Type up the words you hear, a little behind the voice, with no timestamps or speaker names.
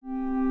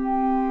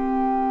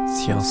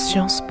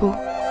Sciences Po.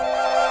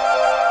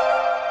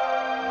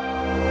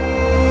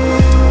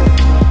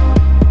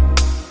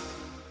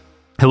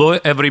 Hello,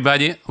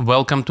 everybody.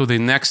 Welcome to the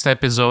next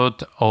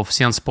episode of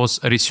Sciences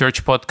Po's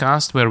research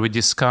podcast, where we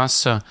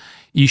discuss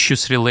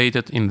issues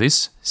related in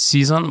this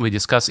season. We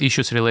discuss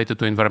issues related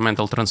to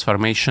environmental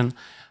transformation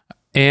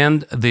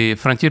and the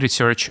frontier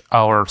research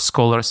our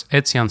scholars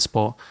at Sciences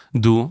Po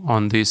do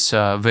on these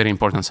very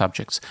important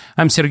subjects.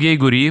 I'm Sergei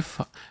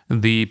Guriev,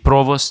 the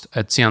provost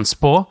at Sciences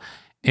Po.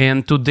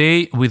 And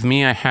today with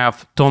me I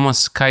have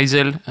Thomas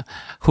Kayzel,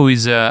 who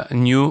is a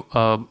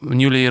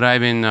newly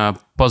arriving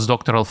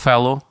postdoctoral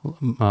fellow,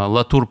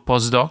 Latour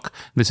postdoc.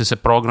 This is a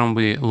program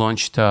we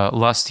launched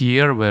last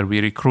year where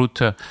we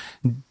recruit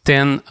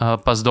 10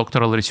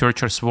 postdoctoral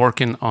researchers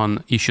working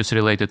on issues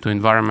related to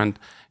environment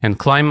and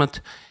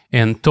climate.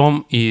 And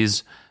Tom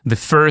is the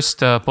first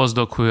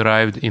postdoc who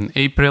arrived in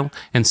April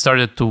and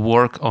started to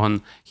work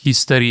on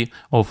history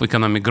of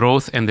economic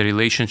growth and the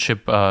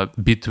relationship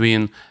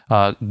between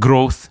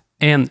growth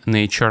and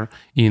nature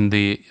in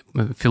the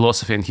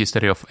philosophy and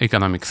history of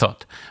economic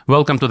thought.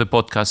 Welcome to the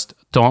podcast,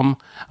 Tom.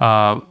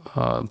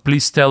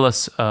 Please tell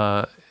us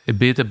a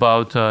bit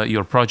about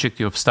your project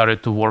you've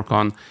started to work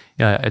on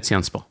at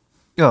Sciences Po.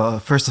 Yeah,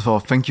 first of all,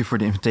 thank you for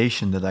the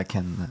invitation that I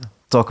can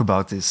talk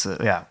about this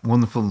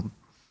wonderful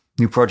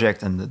new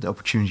project and the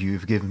opportunity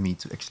you've given me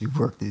to actually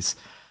work these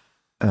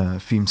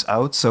themes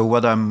out. So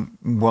what I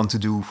want to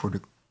do for the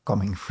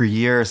coming 3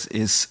 years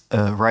is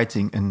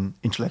writing an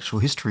intellectual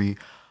history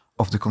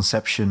of the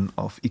conception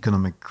of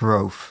economic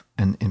growth,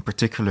 and in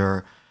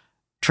particular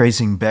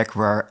tracing back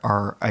where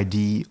our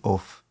idea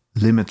of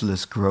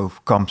limitless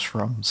growth comes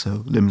from.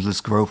 So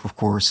limitless growth, of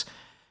course,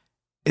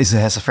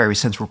 has a very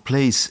central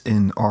place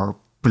in our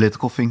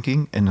political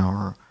thinking, in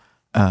our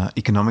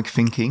economic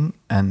thinking,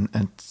 and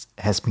it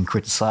has been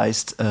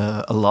criticized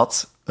a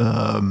lot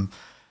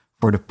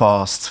for the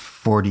past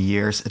 40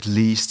 years at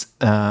least,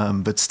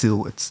 but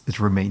still it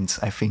remains,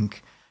 I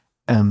think,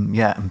 a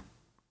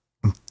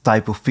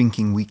type of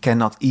thinking we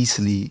cannot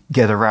easily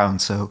get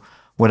around. So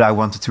what I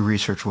wanted to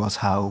research was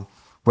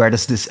where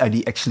does this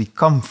idea actually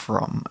come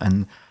from,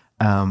 and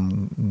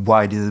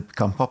why did it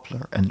become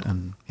popular,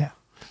 and.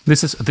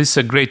 This is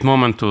a great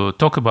moment to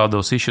talk about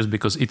those issues,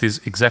 because it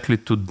is exactly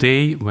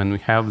today when we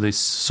have this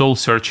soul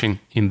searching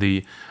in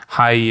the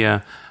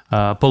high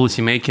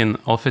policy-making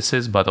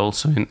offices, but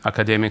also in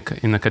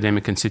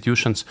academic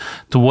institutions,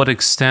 to what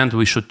extent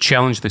we should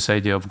challenge this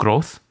idea of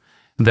growth.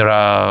 There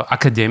are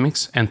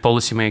academics and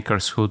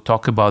policymakers who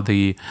talk about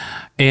the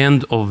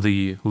end of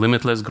the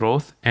limitless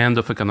growth, end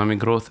of economic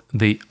growth.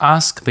 They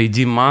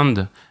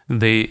demand,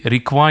 they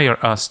require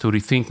us to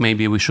rethink.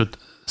 Maybe we should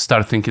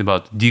start thinking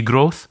about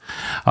degrowth.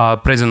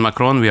 President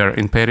Macron, we are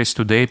in Paris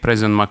today.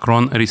 President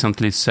Macron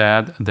recently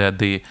said that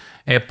the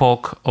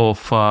epoch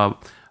of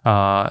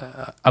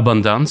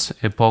abundance,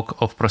 epoch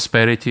of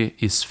prosperity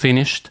is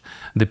finished.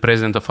 The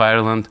president of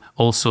Ireland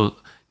also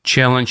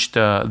challenged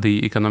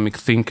the economic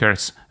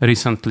thinkers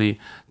recently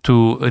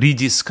to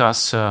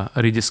rediscuss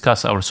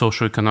our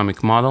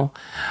socio-economic model.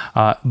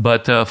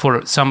 But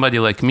for somebody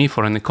like me,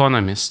 for an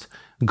economist,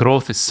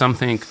 growth is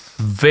something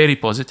very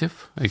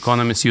positive.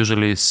 Economists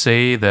usually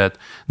say that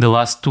the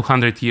last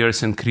 200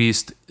 years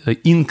increased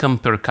income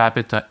per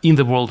capita in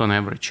the world on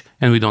average.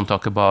 And we don't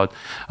talk about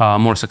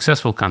more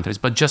successful countries,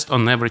 but just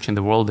on average in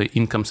the world, the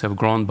incomes have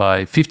grown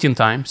by 15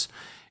 times.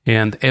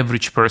 And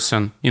average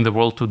person in the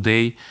world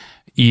today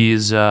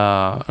is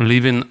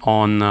living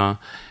on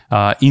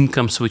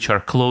incomes which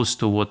are close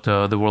to what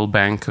the World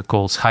Bank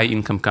calls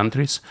high-income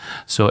countries.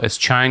 So as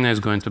China is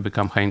going to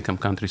become high-income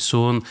country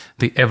soon,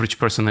 the average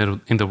person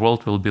in the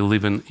world will be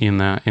living in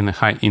a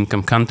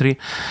high-income country.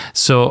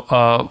 So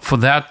for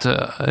that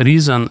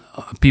reason,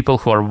 people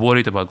who are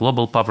worried about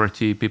global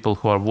poverty, people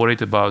who are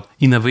worried about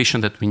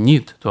innovation that we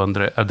need to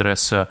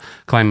address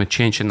climate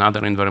change and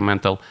other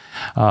environmental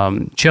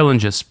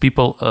challenges,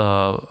 people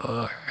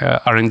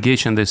are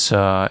engaged in this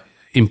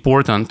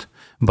important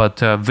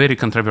but very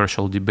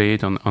controversial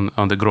debate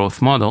on the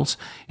growth models.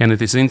 And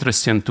it is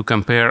interesting to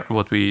compare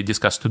what we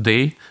discuss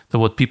today to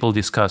what people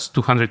discussed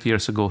 200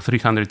 years ago,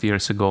 300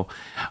 years ago.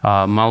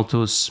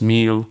 Malthus,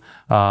 Mill,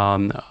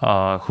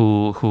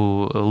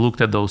 who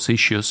looked at those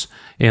issues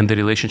and the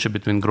relationship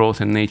between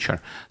growth and nature.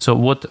 So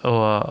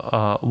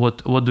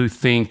what do you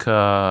think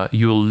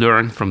you'll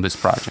learn from this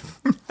project?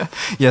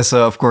 Yes,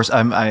 of course,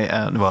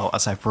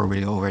 as I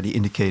probably already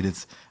indicated,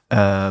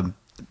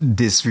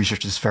 this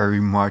research is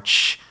very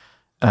much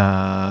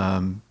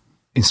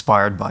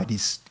inspired by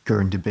these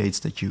current debates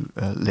that you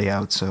lay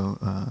out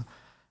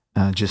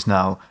just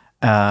now.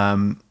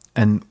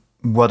 And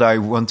what I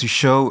want to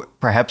show,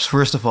 perhaps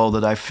first of all,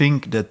 that I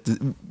think that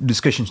the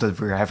discussions that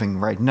we're having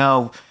right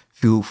now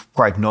feel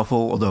quite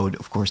novel, although,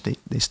 of course,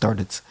 they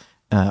started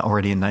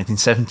already in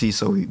 1970,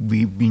 so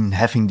we've been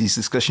having these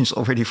discussions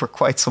already for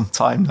quite some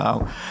time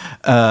now.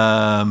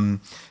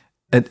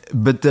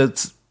 But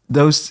that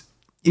those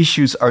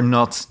issues are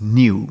not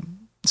new.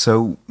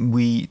 So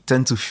we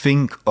tend to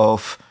think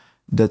of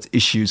that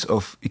issues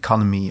of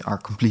economy are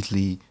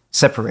completely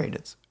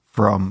separated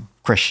from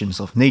questions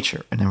of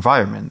nature and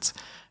environment,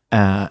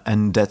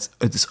 and that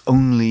it is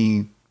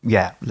only,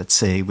 let's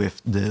say,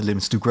 with the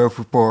Limits to Growth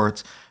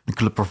report, the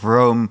Club of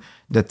Rome,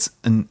 that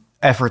an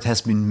effort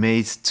has been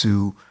made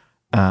to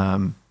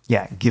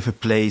give a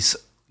place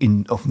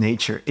of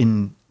nature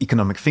in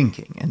economic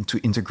thinking and to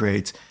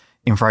integrate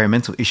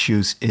environmental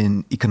issues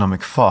in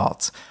economic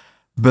thought.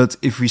 But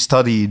if we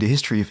study the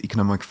history of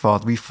economic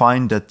thought, we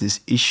find that this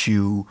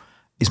issue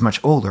is much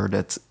older,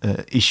 that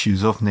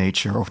issues of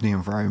nature, of the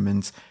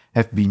environment,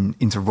 have been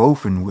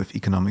interwoven with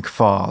economic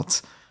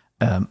thought,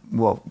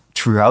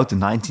 throughout the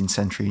 19th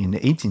century and the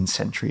 18th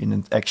century. And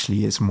it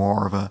actually is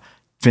more of a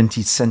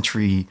 20th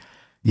century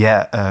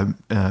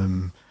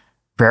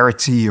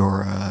rarity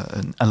or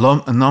an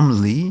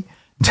anomaly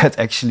that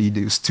actually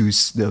those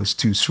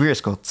two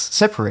spheres got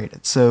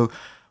separated. So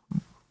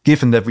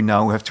given that we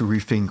now have to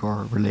rethink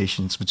our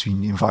relations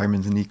between the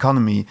environment and the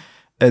economy,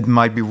 it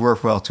might be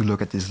worthwhile to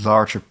look at this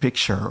larger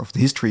picture of the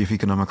history of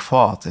economic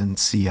thought and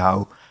see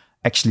how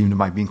actually there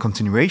might be a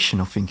continuation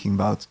of thinking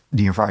about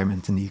the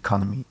environment and the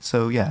economy.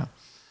 So, yeah.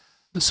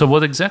 So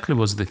what exactly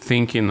was the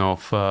thinking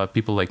of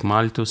people like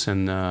Malthus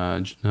and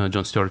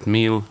John Stuart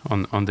Mill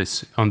on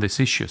these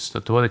issues?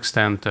 To what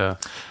extent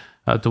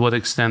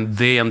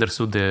they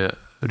understood the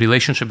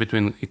relationship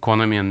between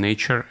economy and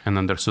nature and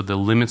understood the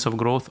limits of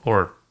growth,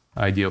 or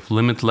idea of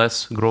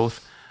limitless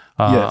growth?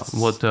 Yes.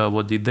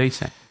 What did they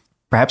say?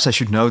 Perhaps I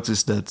should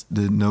notice that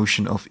the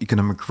notion of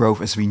economic growth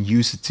as we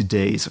use it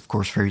today is, of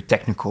course, very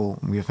technical.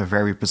 We have a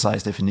very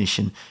precise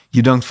definition.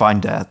 You don't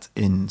find that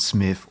in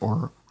Smith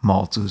or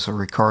Malthus or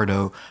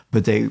Ricardo,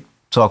 but they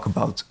talk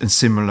about a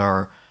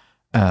similar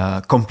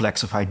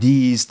complex of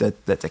ideas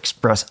that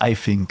express, I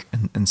think,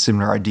 a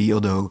similar idea,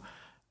 although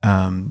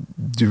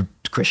the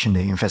question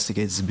they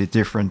investigate is a bit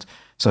different.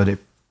 So they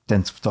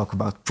tend to talk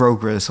about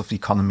progress of the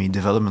economy,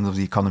 development of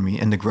the economy,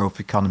 and the growth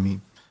economy,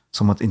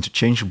 somewhat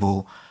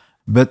interchangeable.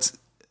 But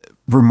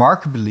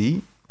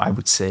remarkably, I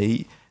would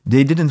say,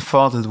 they didn't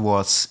thought it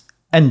was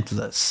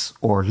endless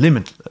or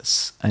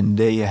limitless. And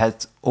they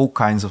had all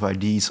kinds of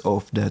ideas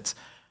of that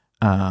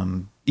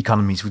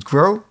economies would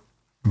grow,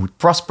 would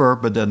prosper,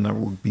 but then there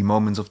would be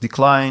moments of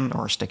decline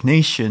or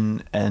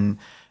stagnation. And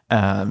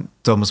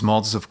Thomas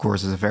Malthus, of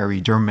course, is a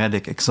very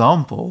dramatic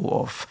example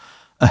of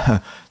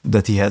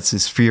that he has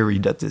this theory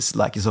that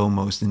is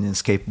almost an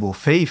inescapable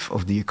fate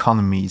of the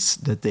economies,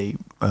 that they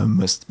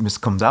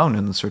must come down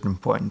at a certain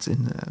point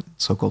in the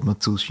so-called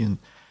Malthusian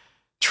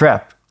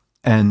trap.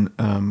 And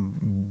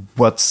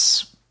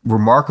what's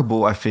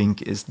remarkable, I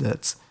think, is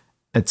that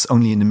it's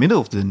only in the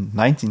middle of the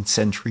 19th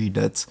century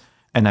that,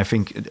 and I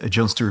think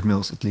John Stuart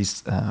Mill is at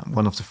least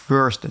one of the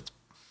first that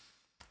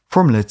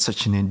formulate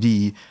such an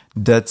idea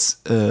that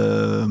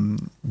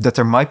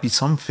there might be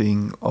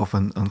something of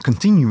a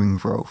continuing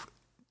growth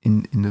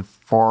in the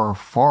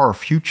far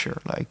future,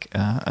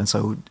 and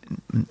so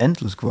an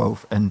endless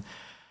growth. And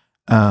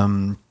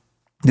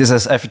this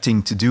has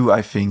everything to do,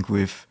 I think,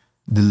 with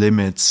the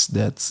limits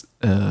that,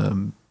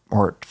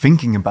 or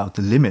thinking about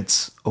the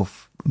limits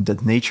of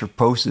that nature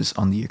poses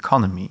on the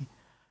economy.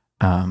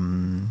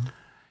 In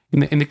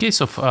the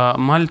case of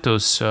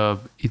Malthus,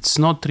 it's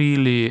not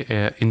really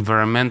an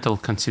environmental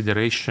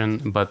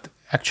consideration, but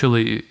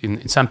actually,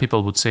 in some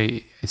people would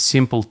say a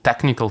simple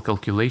technical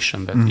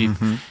calculation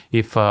that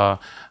if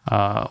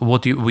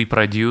what we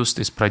produced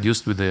is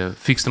produced with a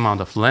fixed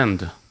amount of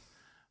land,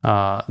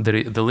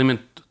 the limit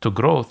to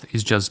growth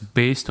is just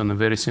based on a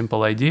very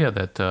simple idea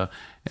that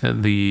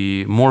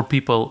the more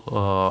people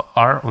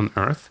are on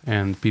Earth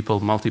and people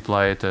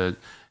multiply at an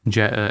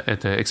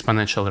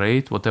exponential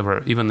rate,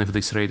 whatever, even if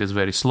this rate is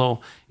very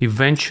slow,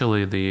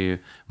 eventually the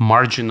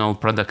marginal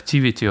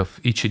productivity of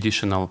each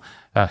additional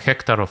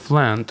hectare of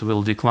land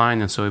will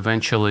decline, and so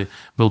eventually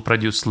will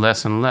produce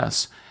less and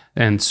less.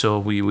 And so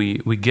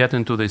we get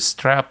into this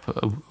trap,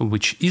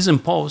 which is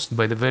imposed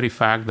by the very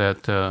fact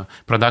that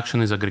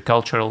production is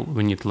agricultural,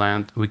 we need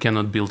land, we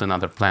cannot build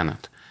another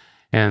planet.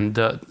 And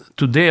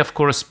today, of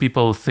course,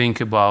 people think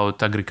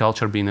about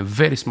agriculture being a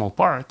very small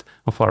part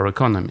of our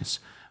economies.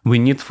 We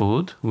need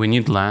food, we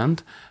need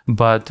land,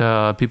 but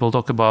people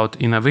talk about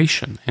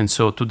innovation. And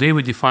so today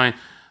we define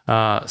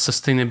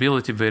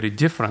sustainability very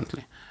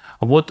differently.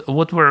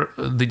 What were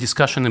the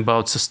discussion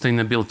about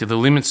sustainability, the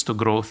limits to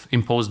growth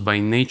imposed by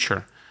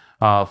nature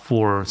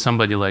for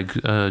somebody like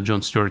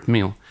John Stuart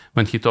Mill,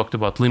 when he talked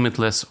about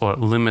limitless or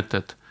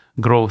limited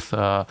growth,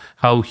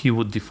 how he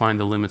would define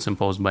the limits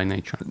imposed by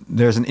nature?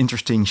 There's an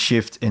interesting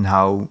shift in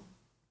how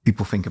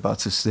people think about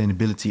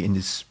sustainability in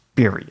this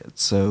period.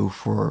 So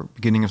for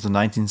beginning of the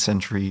 19th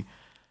century,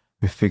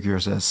 with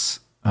figures as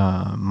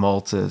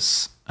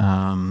Malthus,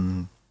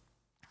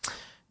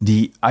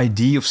 the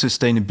idea of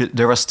sustainability,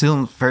 there was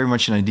still very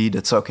much an idea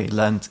that, okay,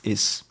 land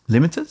is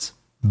limited,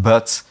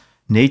 but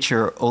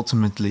nature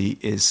ultimately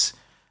is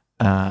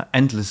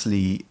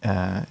endlessly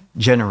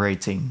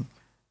generating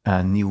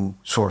new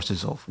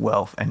sources of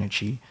wealth,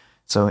 energy.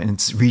 So, and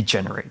it's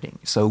regenerating.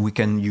 So we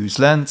can use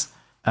land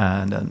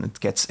and then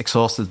it gets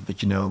exhausted,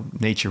 but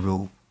nature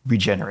will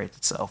regenerate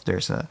itself.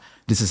 This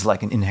is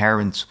like an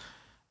inherent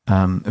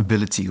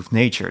ability of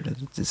nature,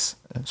 that it is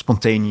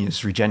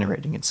spontaneous,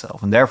 regenerating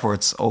itself, and therefore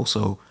it's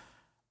also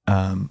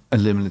a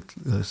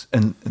limitless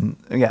and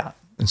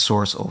a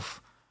source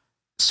of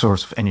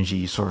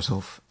energy, source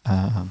of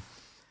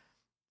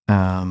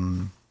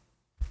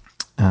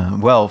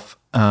wealth.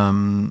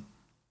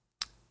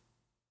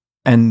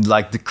 And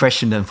like the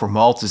question then for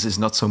Malthus is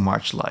not so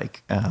much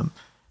like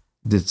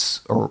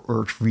this or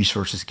Earth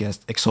resources get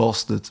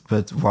exhausted,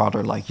 but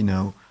rather like,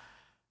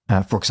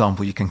 for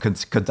example, you can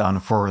cut down a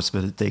forest,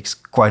 but it takes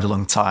quite a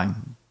long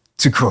time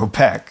to grow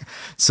back.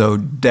 So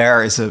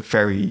there is a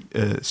very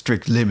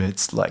strict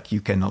limit. Like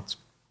you cannot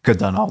cut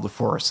down all the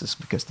forests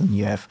because then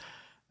you have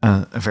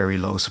a very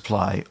low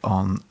supply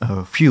on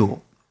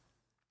fuel.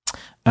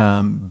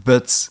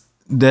 But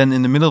then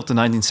in the middle of the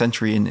 19th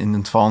century, in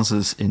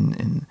advances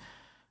in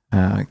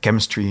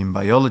chemistry and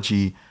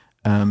biology,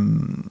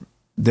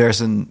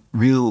 there's a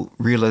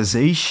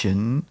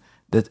realization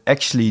that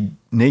actually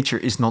nature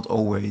is not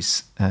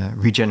always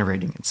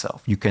regenerating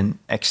itself. You can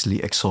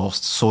actually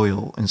exhaust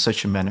soil in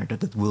such a manner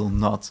that it will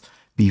not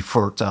be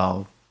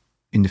fertile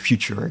in the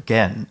future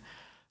again.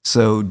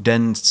 So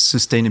then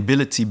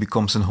sustainability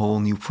becomes a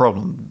whole new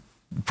problem.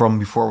 The problem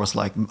before was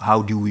like,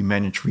 how do we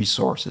manage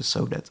resources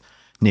so that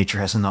nature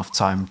has enough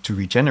time to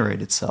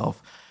regenerate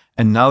itself?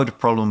 And now the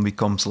problem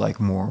becomes like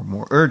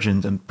more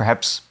urgent, and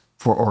perhaps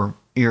for our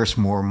ears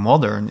more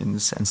modern, in the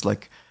sense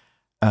like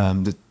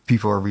that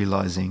people are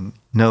realizing,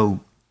 no,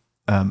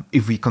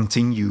 if we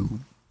continue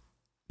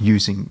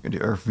using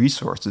the earth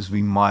resources,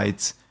 we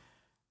might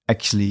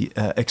actually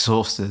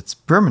exhaust it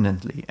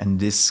permanently, and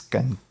this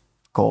can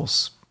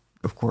cause,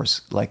 of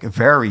course, like a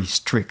very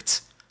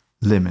strict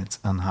limit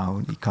on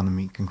how the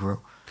economy can grow.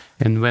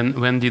 And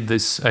when did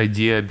this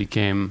idea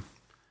became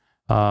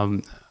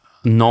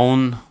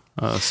known?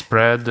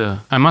 Spread.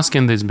 I'm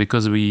asking this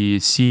because we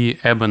see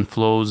ebb and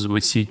flows,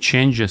 we see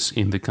changes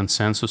in the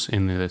consensus,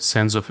 in the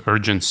sense of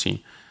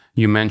urgency.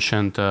 You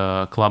mentioned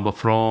Club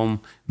of Rome,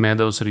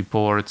 Meadows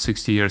report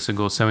 60 years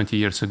ago, 70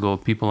 years ago,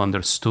 people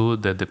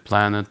understood that the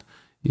planet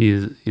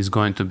is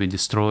going to be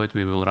destroyed,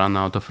 we will run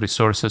out of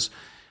resources.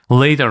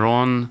 Later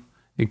on,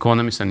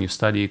 economists, and you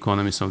study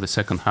economists of the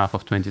second half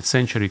of 20th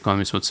century,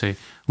 economists would say,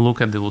 look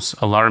at those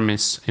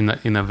alarmists,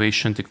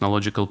 innovation,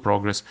 technological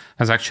progress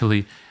has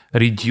actually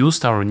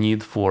reduced our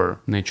need for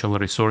natural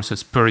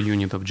resources per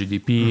unit of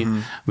GDP. Mm-hmm.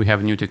 We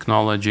have new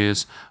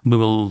technologies. We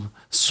will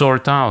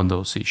sort out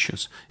those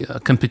issues.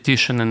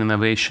 Competition and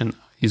innovation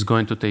is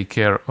going to take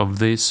care of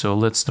this. So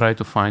let's try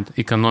to find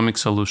economic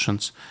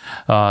solutions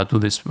to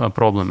this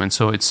problem. And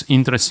so it's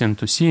interesting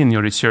to see in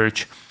your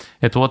research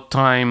at what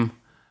time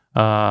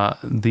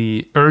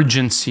the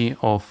urgency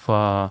of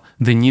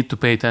the need to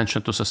pay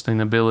attention to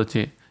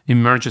sustainability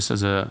emerges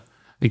as a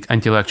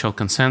intellectual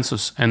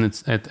consensus, and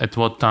it's at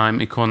what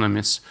time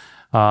economists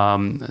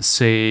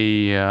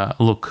say,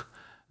 look,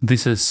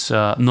 this is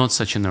not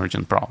such an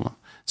urgent problem.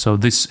 So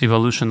this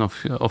evolution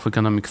of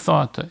economic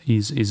thought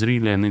is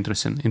really an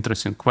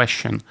interesting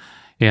question.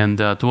 And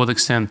to what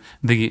extent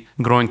the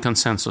growing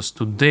consensus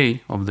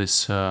today of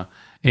this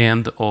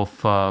end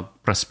of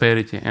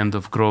prosperity, end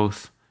of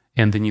growth,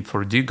 and the need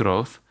for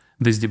degrowth,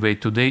 this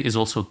debate today is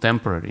also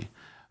temporary.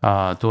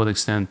 To what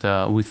extent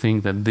we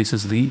think that this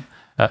is the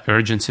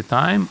urgency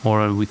time,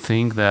 or we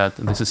think that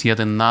this is yet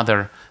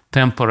another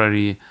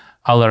temporary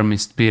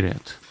alarmist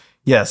period?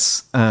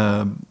 Yes,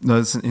 no,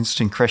 it's an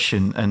interesting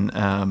question,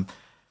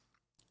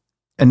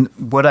 and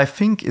what I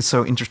think is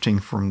so interesting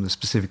from the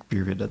specific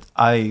period that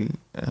I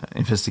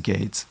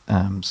investigate,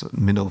 so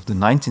middle of the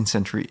 19th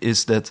century,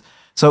 is that,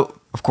 so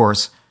of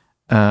course,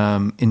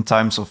 in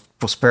times of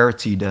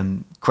prosperity,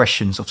 then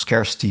questions of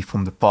scarcity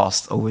from the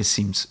past always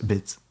seems a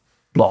bit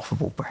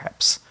laughable,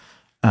 perhaps.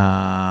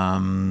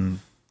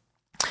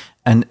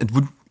 And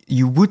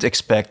you would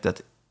expect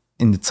that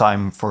in the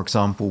time, for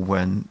example,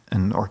 when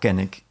an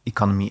organic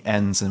economy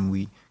ends and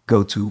we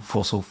go to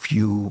fossil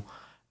fuel,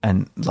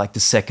 and like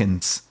the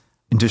second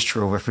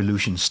industrial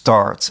revolution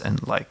starts,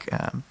 and like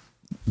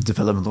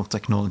development of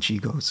technology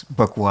goes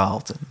buck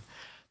wild, and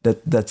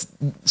that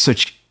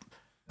such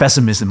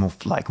pessimism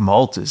of like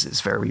Malthus is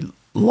very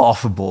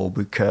laughable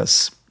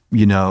because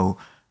we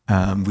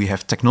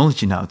have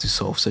technology now to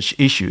solve such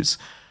issues.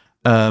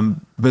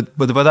 But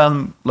what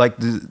I'm like,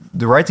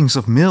 the writings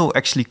of Mill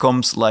actually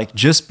comes like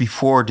just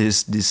before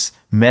this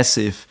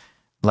massive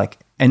like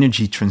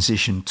energy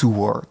transition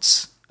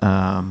towards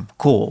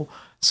coal.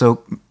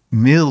 So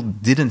Mill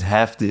didn't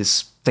have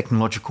this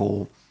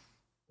technological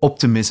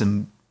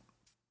optimism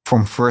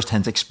from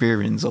first-hand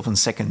experience of a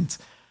second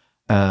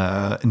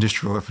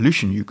industrial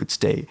revolution, you could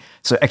say.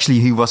 So actually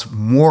he was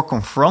more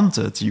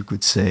confronted, you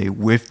could say,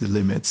 with the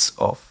limits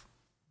of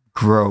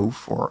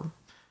growth, or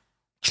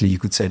actually, you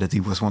could say that he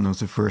was one of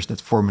the first that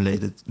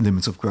formulated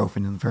limits of growth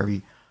in a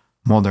very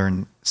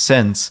modern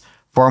sense,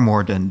 far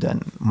more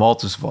than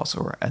Malthus was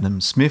or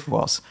Adam Smith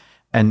was.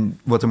 And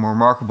what the more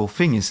remarkable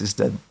thing is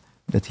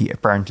that he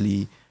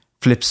apparently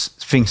flips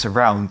things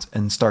around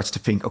and starts to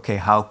think, okay,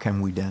 how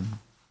can we then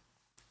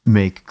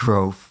make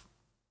growth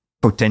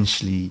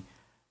potentially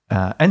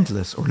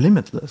endless or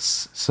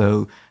limitless.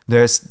 So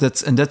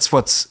that's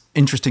what's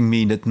interesting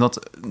me, that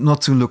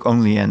not to look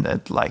only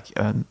at like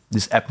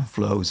this ebb and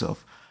flows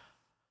of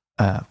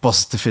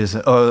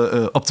positivism,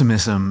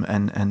 optimism,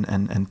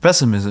 and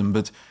pessimism,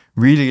 but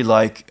really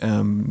like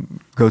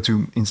go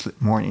to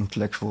more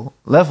intellectual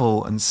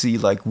level and see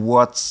like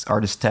what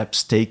are the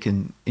steps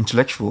taken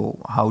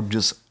intellectual, how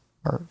does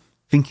our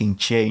thinking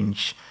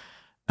change,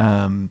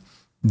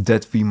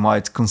 that we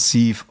might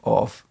conceive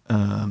of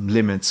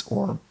limits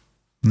or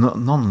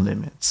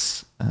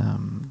non-limits.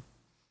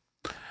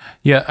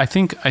 Yeah, I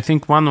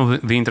think one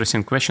of the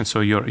interesting questions. So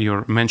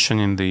you're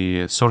mentioning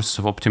the sources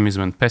of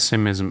optimism and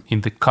pessimism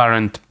in the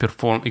current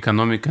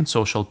economic and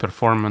social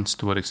performance.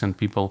 To what extent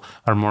people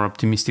are more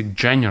optimistic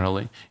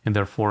generally, and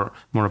therefore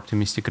more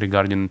optimistic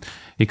regarding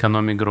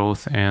economic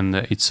growth and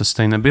its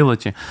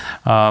sustainability.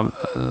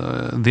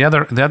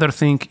 The other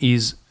thing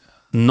is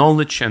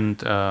knowledge and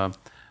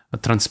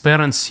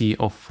transparency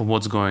of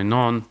what's going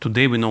on.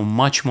 Today we know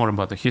much more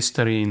about the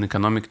history in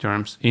economic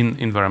terms, in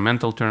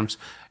environmental terms,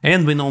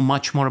 and we know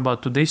much more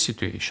about today's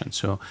situation.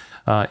 So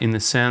in a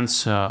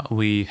sense,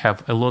 we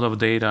have a lot of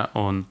data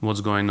on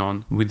what's going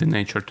on with the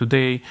nature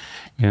today.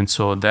 And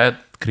so that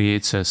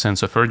creates a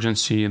sense of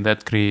urgency, and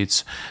that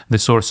creates the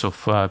source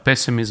of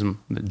pessimism,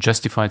 the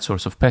justified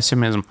source of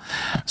pessimism.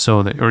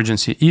 So the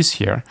urgency is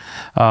here.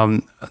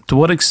 To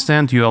what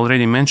extent, you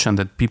already mentioned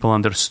that people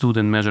understood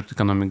and measured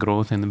economic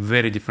growth in a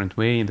very different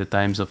way in the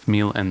times of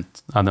Mill and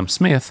Adam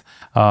Smith.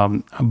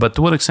 But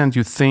to what extent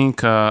you think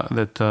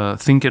that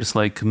thinkers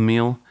like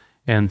Mill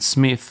and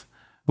Smith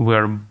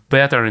were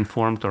better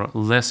informed or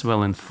less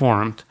well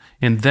informed,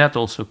 and that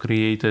also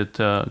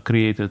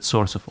created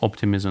source of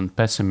optimism and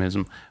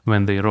pessimism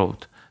when they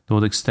wrote? To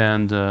what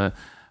extent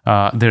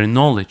their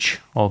knowledge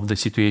of the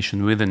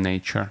situation within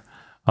nature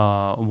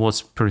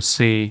was per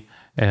se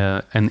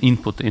an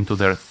input into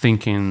their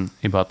thinking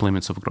about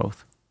limits of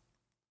growth?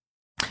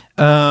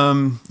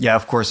 Yeah,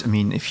 of course. I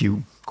mean, if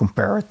you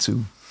compare it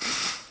to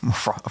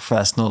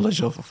vast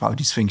knowledge of how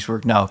these things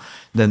work now,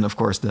 then of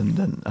course, they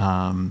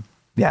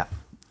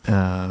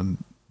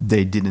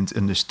didn't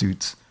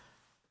understood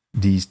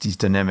these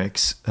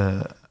dynamics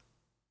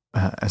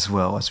as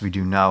well as we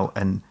do now.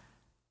 And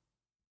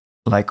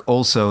like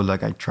also,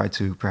 like I tried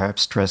to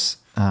perhaps stress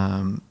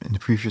in the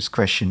previous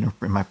question or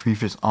in my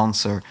previous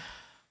answer,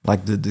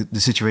 like the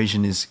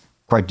situation is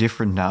quite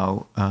different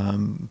now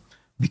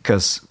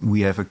because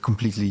we have a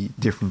completely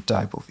different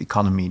type of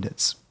economy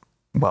that's,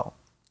 well,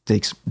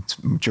 takes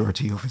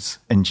majority of its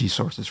energy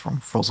sources from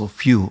fossil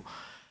fuel,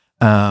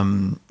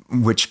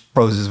 which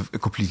poses a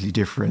completely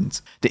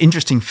different. The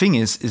interesting thing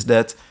is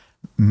that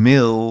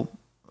Mill,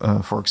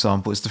 for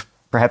example, is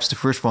perhaps the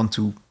first one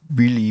to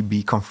really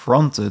be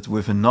confronted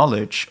with a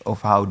knowledge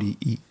of how the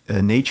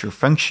nature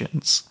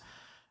functions.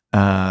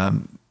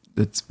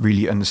 That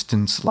really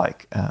understands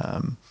like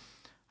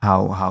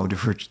how the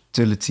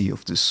fertility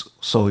of the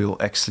soil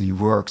actually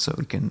works, so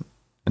we can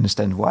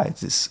understand why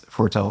it is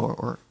fertile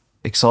or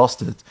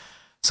exhausted.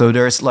 So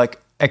there's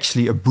like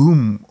actually a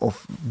boom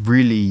of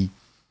really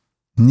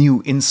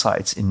new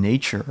insights in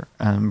nature,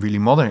 really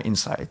modern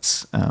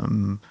insights.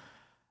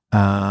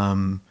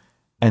 And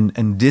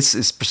this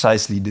is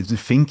precisely the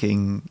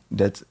thinking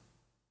that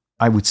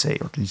I would say,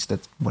 or at least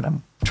that's what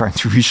I'm trying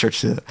to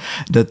research,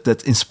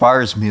 that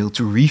inspires Mill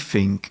to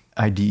rethink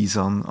ideas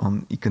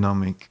on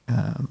economic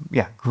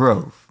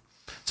growth.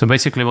 So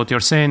basically what you're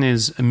saying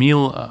is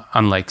Mill,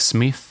 unlike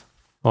Smith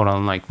or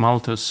unlike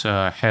Malthus,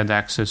 had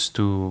access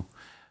to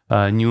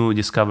new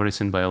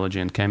discoveries in biology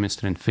and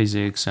chemistry and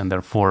physics, and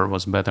therefore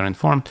was better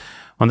informed.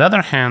 On the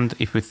other hand,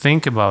 if we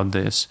think about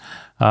this,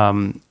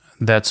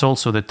 that's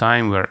also the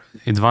time where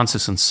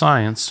advances in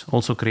science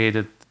also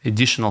created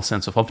additional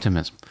sense of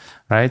optimism,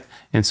 right?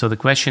 And so the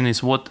question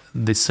is what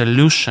the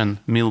solution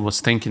Mill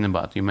was thinking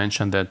about. You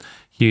mentioned that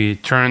he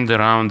turned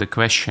around the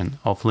question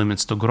of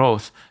limits to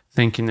growth,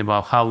 thinking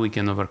about how we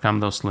can overcome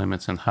those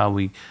limits and how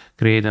we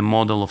create a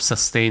model of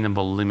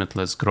sustainable,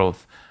 limitless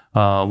growth.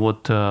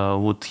 What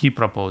would he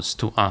propose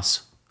to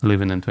us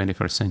living in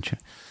 21st century?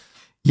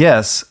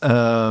 Yes.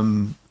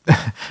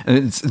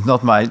 It's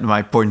not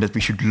my point that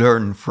we should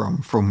learn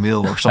from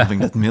Mill or something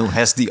that Mill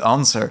has the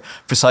answer.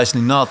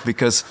 Precisely not,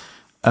 because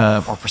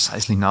or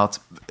precisely not.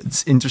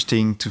 It's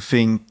interesting to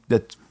think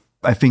that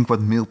I think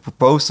what Mill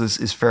proposes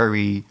is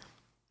very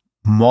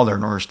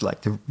modern, or is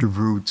like the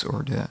roots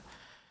or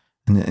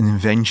an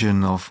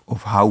invention of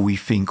how we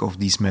think of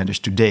these matters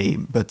today.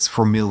 But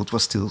for Mill, it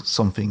was still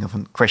something of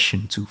a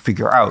question to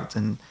figure out,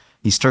 and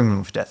he's struggling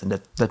with that, and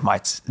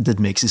that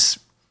makes his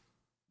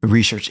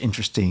research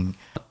interesting.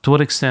 To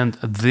what extent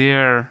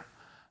their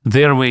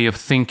way of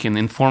thinking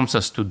informs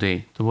us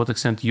today? To what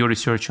extent your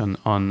research on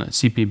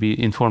CPB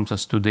informs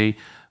us today,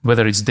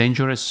 whether it's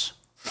dangerous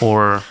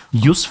or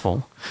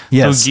useful to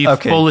give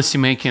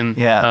policymaking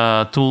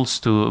tools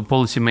to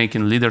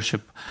policymaking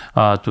leadership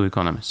to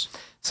economists?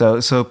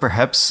 So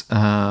perhaps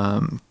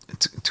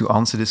to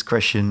answer this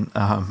question,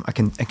 I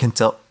can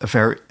tell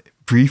very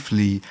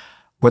briefly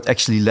what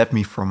actually led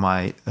me from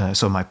my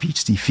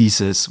PhD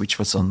thesis, which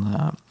was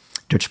on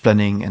Dutch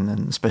planning and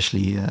then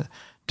especially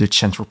Dutch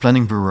Central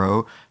Planning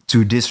Bureau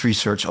to this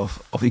research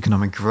of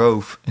economic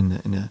growth in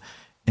the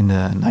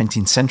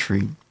 19th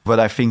century. What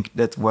I think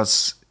that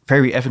was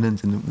very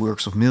evident in the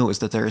works of Mill is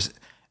that there is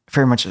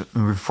very much a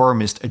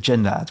reformist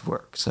agenda at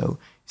work. So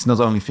he's not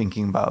only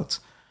thinking about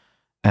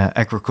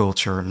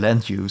agriculture,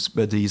 land use,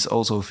 but he's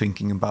also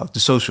thinking about the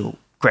social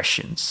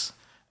questions.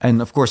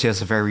 And of course, he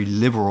has a very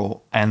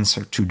liberal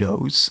answer to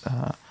those,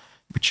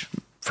 which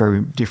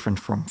very different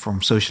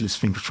from socialist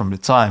thinkers from the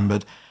time.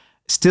 But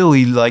still,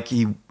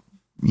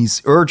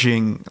 he's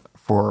urging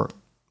for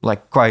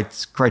like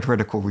quite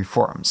radical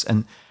reforms.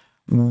 And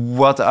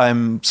what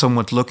I'm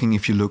somewhat looking,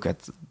 if you look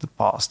at the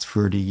past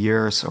 30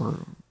 years, or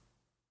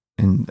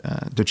in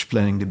Dutch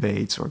planning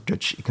debates or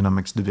Dutch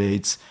economics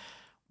debates,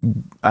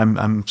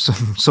 I'm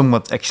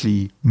somewhat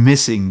actually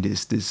missing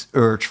this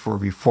urge for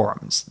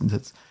reforms.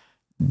 That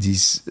the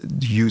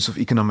use of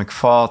economic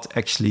thought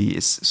actually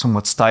is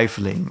somewhat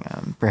stifling,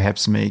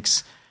 perhaps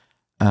makes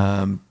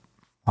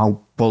how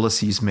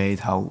policy is made,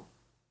 how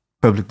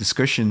public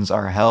discussions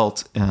are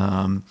held,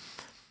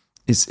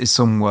 is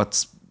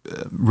somewhat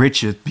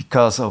rigid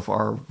because of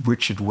our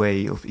rigid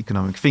way of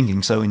economic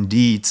thinking. So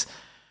indeed,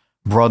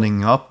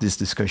 broadening up this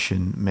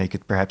discussion, make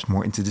it perhaps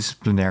more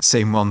interdisciplinary.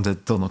 Same one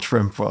that Donald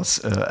Trump was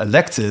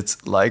elected,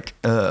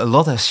 a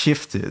lot has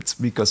shifted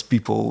because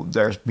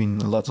there's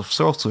been a lot of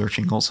soul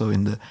searching also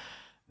in the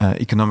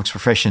economics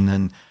profession,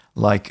 and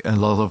like a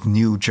lot of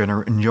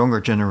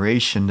younger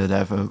generation that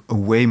have a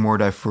way more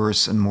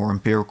diverse and more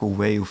empirical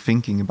way of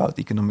thinking about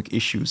economic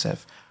issues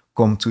have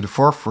come to the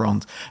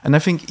forefront. And I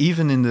think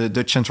even in the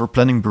Dutch Central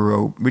Planning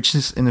Bureau, which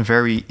is in a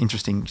very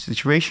interesting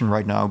situation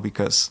right now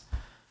because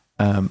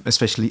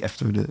especially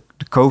after the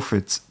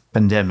COVID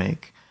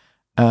pandemic,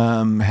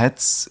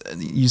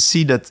 you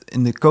see that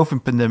in the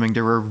COVID pandemic,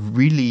 they were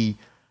really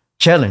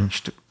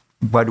challenged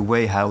by the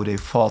way how they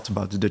thought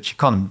about the Dutch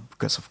economy,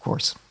 because of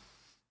course,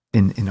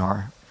 in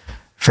our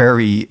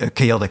very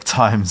chaotic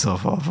times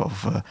of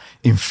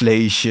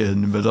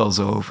inflation, but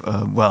also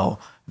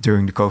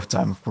during the COVID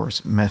time, of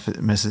course,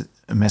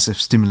 massive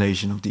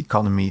stimulation of the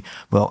economy,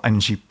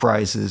 energy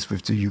prices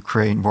with the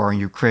war in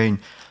Ukraine.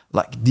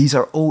 Like these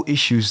are all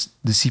issues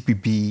the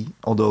CPB,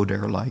 although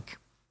they're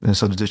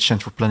so the Dutch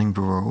Central Planning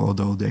Bureau,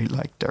 although they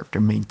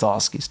their main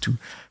task is to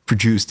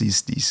produce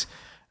these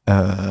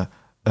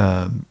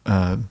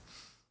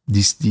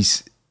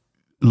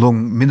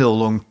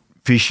long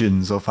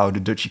visions of how the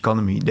Dutch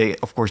economy. They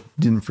of course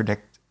didn't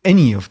predict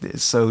any of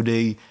this, so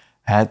they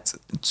had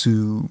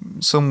to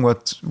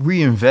somewhat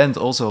reinvent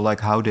also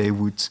how they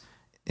would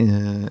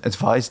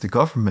advise the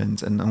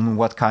government and on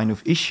what kind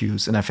of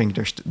issues. And I think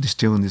they're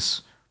still in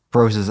this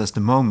process at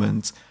the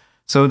moment.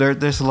 So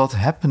there's a lot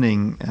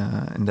happening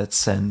in that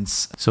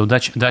sense. So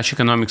Dutch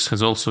economics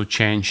has also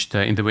changed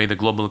in the way the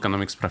global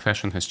economics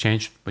profession has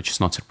changed, which is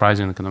not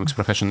surprising. The economics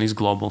profession is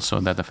global,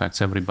 so that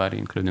affects everybody,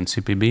 including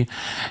CPB.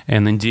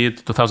 And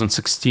indeed,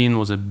 2016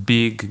 was a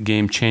big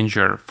game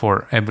changer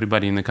for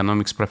everybody in the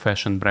economics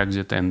profession.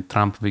 Brexit and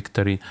Trump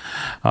victory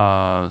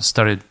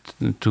started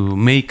to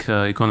make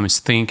economists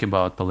think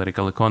about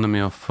political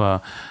economy of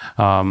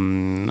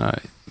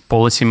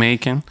policy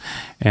making,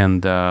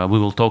 and we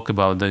will talk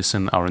about this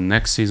in our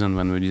next season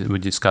when we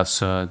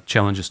discuss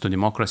challenges to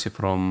democracy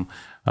from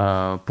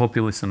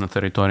populist and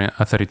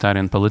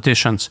authoritarian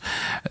politicians.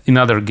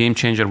 Another game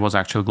changer was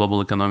actually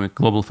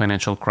global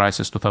financial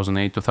crisis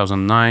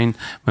 2008-2009,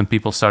 when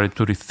people started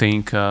to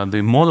rethink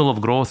the model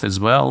of growth as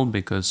well,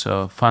 because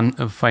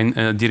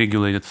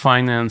deregulated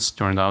finance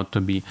turned out to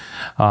be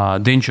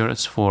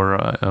dangerous for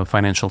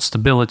financial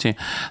stability.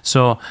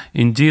 So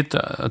indeed,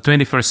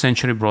 21st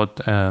century brought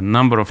a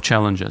number of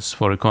challenges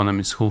for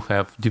economists who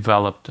have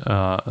developed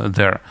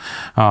their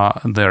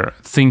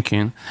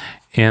thinking.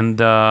 And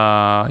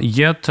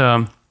yet,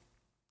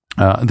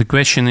 the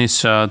question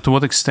is, to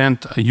what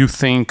extent you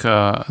think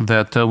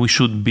that we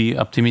should be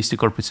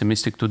optimistic or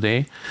pessimistic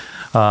today?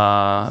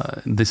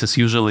 This is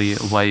usually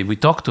why we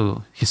talk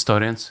to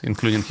historians,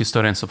 including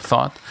historians of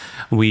thought.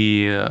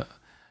 We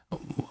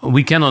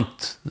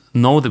cannot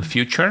know the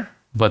future,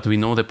 but we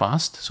know the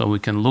past, so we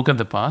can look at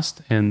the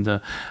past, and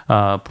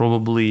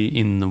probably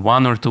in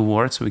one or two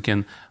words we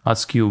can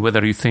ask you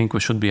whether you think we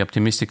should be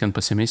optimistic and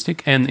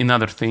pessimistic. And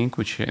another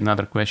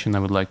question I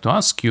would like to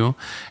ask you,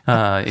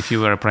 if you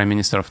were a Prime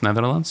Minister of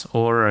Netherlands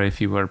or if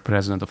you were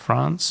President of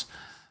France,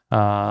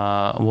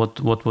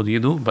 what would you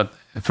do? But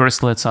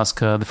first, let's ask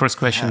the first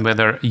question,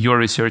 whether your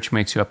research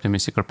makes you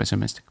optimistic or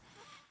pessimistic.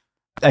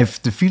 I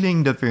have the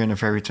feeling that we're in a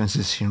very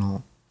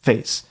transitional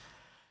phase,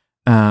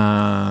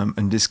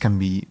 and this can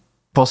be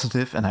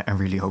positive, and I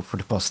really hope for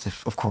the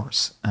positive, of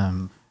course.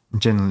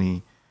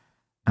 Generally,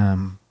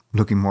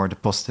 looking more at the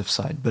positive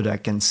side, but I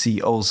can see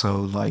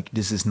also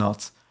this is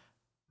not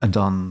a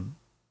done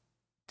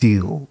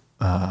deal.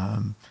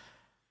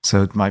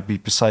 So it might be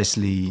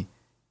precisely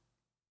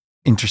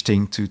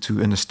interesting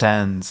to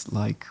understand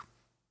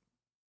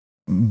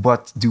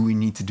what do we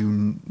need to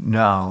do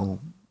now?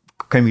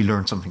 Can we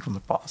learn something from the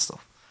past?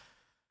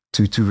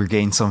 to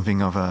regain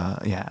something of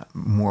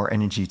more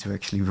energy to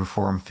actually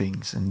reform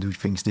things and do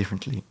things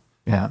differently.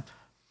 Yeah.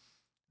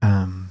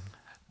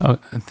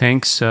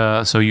 Thanks.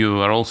 So you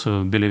are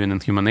also believing in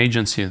human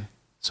agency.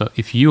 So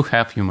if you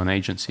have human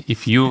agency,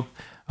 if you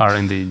are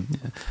in the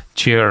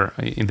chair,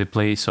 in the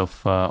place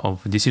of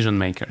decision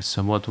makers,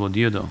 so what would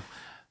you do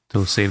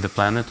to save the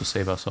planet, to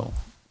save us all?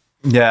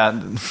 Yeah,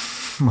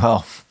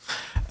 well,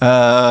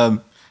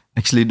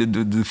 actually,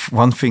 the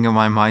one thing on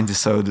my mind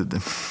is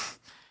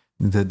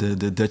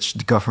the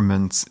Dutch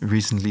government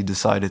recently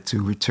decided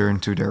to return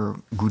to their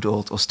good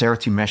old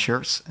austerity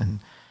measures, and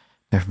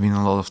there have been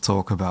a lot of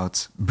talk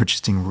about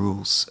budgeting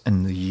rules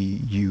and the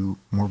EU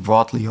more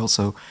broadly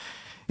also.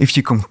 If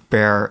you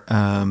compare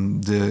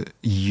the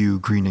EU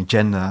Green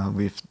Agenda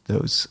with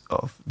those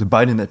of the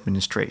Biden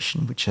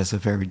administration, which has a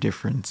very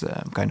different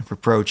kind of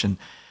approach, and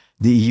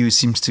the EU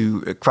seems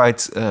to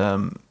quite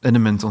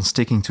adamant on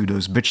sticking to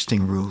those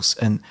budgeting rules,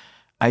 and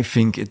I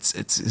think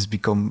it's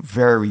become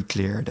very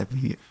clear that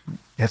we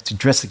have to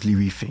drastically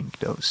rethink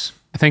those.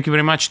 Thank you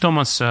very much,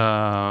 Thomas.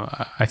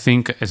 I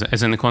think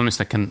as an economist,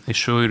 I can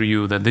assure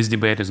you that this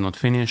debate is not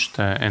finished.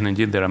 And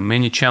indeed, there are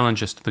many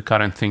challenges to the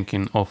current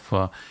thinking of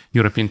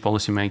European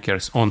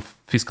policymakers on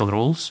fiscal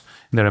rules.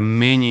 There are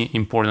many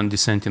important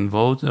dissenting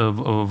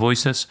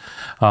voices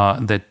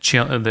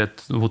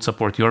that would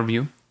support your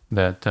view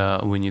that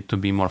we need to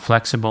be more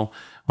flexible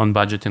on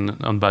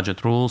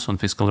budget rules, on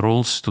fiscal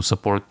rules to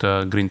support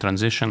green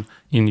transition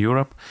in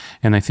Europe.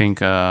 And I think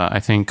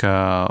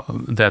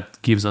that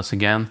gives us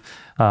again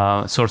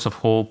source of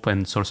hope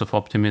and source of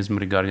optimism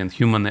regarding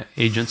human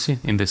agency,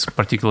 in this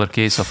particular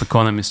case of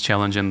economists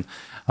challenging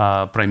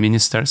prime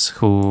ministers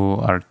who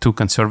are too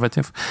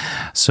conservative.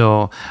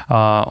 So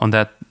on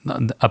that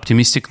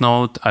optimistic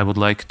note, I would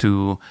like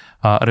to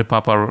wrap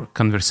up our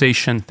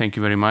conversation. Thank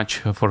you very much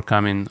for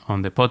coming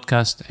on the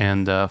podcast.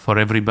 And for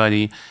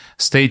everybody,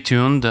 stay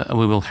tuned.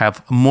 We will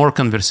have more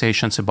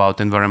conversations about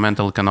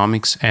environmental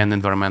economics and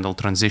environmental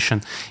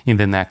transition in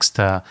the next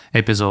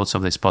episodes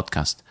of this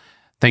podcast.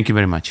 Thank you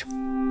very much.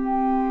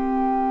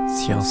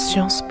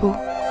 Sciences Po.